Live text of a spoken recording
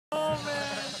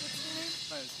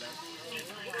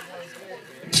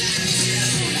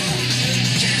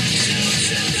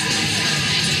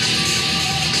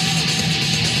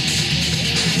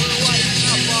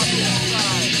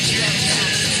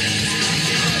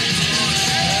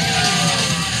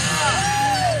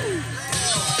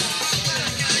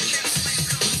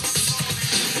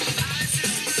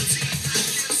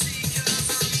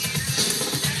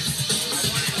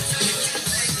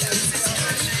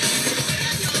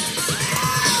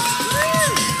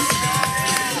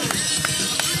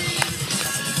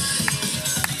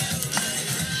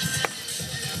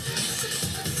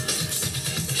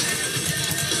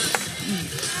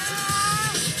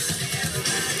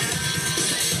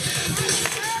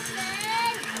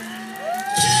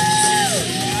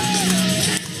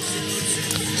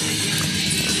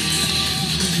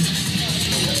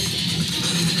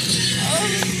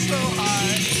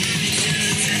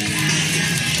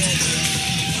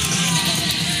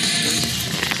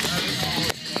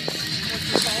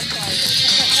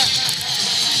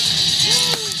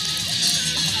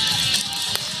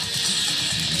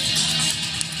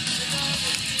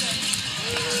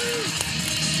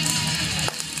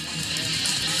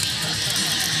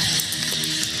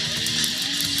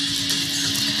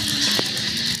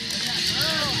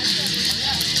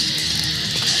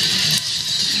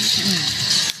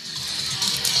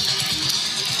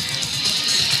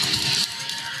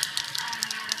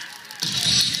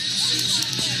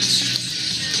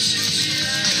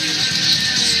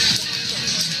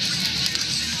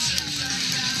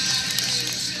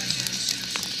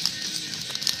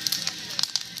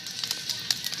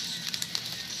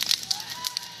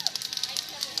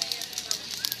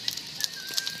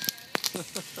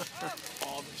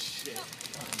All the shit.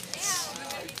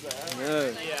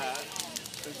 No. Yeah.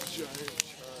 The giant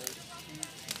charge.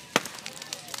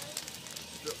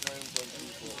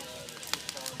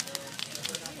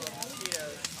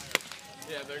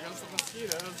 Yeah, there goes the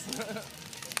mosquitoes.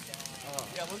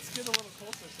 Yeah, let's get a little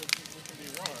closer so we can be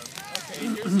warm. Okay,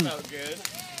 yours smell good.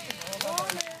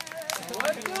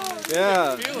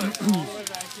 Yeah. Feel it all the way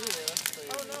back here. That's crazy.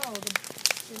 Oh no,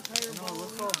 the entire ball. No,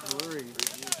 look all blurry.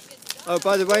 Oh,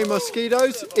 by the way,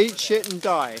 mosquitoes eat shit and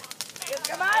die.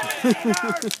 Come on,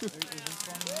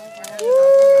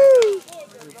 Woo!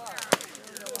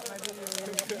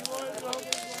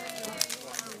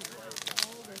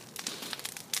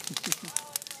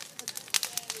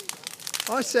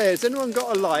 I say, has anyone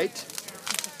got a light?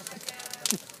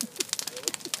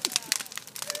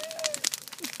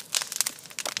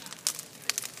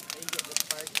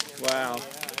 Wow.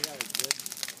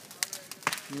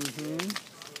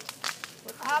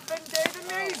 What happened to the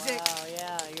music? Wow,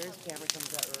 yeah, yours camera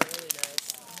comes out really nice.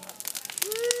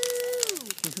 Woo!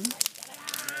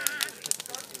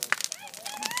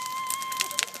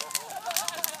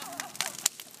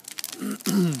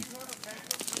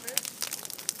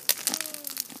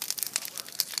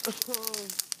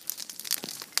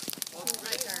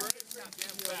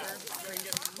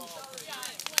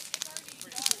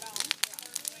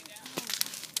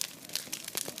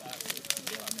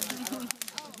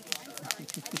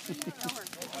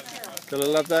 Gotta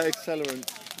love that accelerant.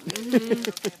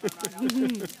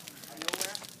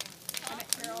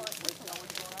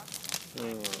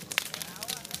 Oh.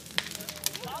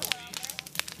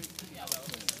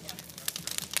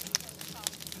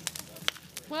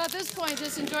 Well, at this point,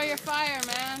 just enjoy your fire,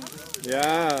 man.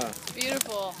 Yeah,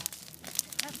 Beautiful.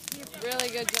 Really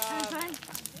good job.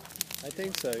 I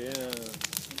think so, yeah.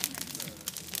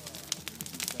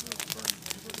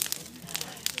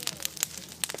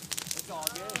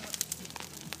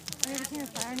 Are you looking at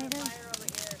a fire native?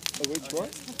 Oh, which one?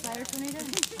 A fire tornado? A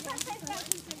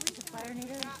fire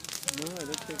native? No, I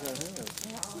don't think I have.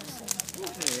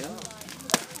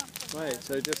 Yeah. Right,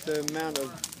 so just the amount of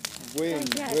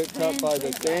wind Yeah, whipped up wind, by the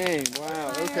like thing.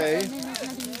 Wow, okay. And then there's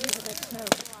nothing you do with that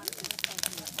smoke.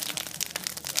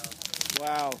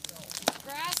 Wow.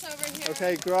 Grass over here.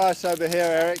 Okay, grass over here,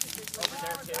 Eric. Yep,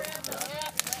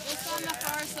 just on the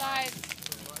far side.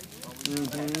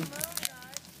 Mm-hmm.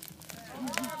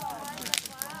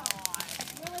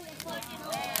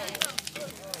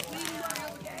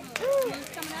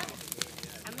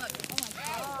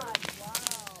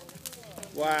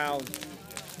 Wow.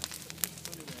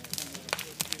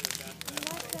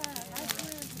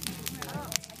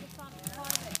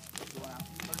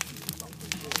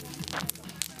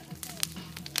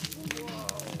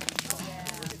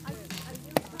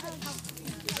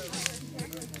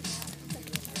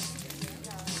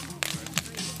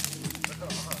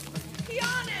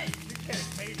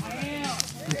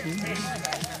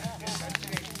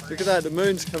 Look at that, the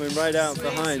moon's coming right out Sweet,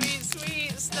 behind. sweet,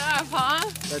 sweet stuff, huh?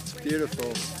 That's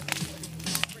beautiful.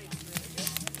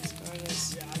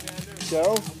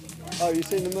 Joe? Oh, you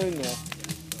seen the moon there?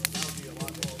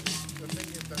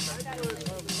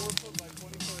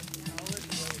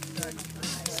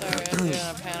 Sorry, I'm doing a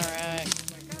panoramic.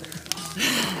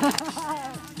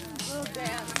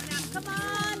 Come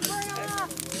on, bring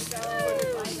off!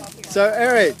 So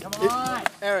Eric,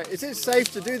 Eric, is it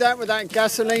safe to do that with that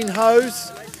gasoline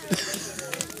hose?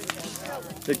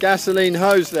 The gasoline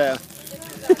hose there. Hey,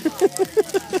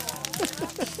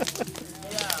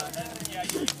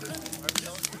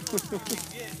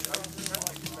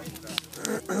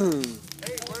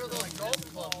 where do those golf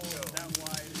clubs go? That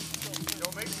wide.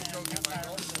 Don't make me go get my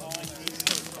golf club.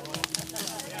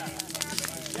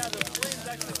 Yeah, the flame's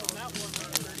actually from that one.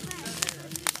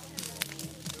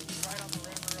 Right on the river.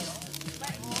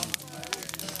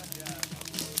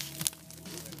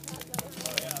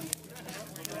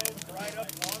 Right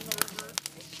up on the river.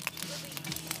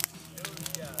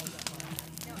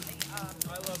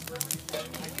 I love rivers.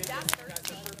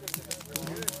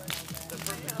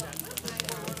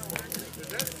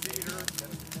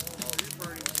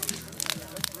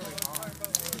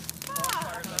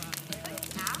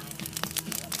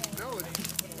 No,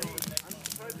 it's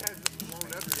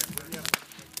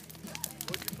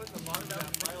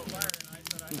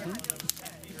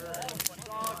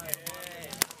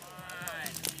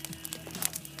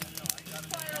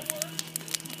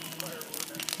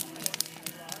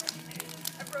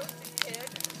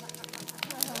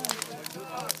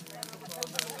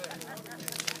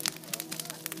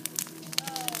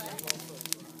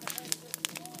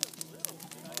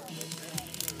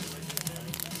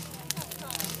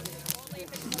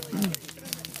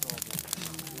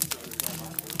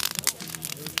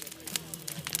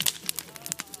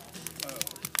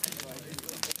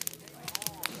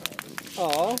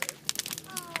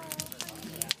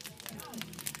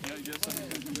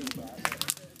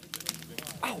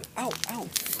Ow, ow, ow.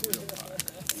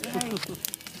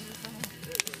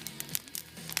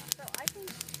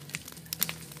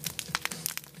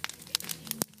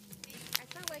 I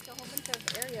felt like a whole bunch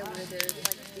of area where there's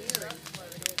like beer and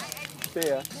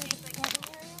Beer.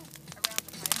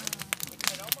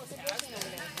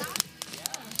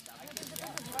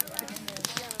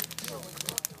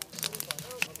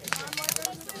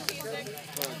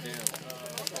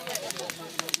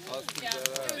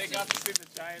 They got to see the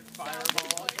giant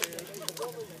fireball too.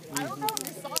 I don't know if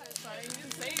you saw it, but he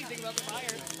didn't say anything about the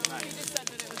fire. He just said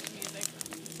that it was the music.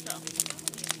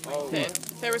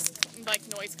 So. There was like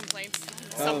noise complaints.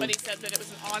 Somebody said that it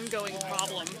was an ongoing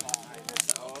problem.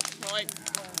 So we're like,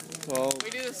 Well, we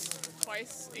do this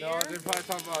twice a No, year. they're probably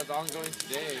talking about it's ongoing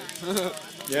today.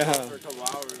 yeah. For a couple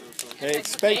hours or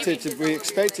something. We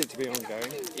expect it to be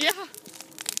ongoing. Yeah.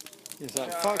 He's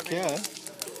like, fuck yeah.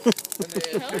 Hell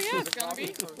yeah, it's gonna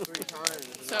be.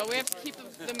 So we have to keep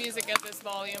the music at this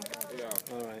volume. Yeah.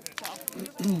 All right.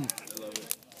 Well,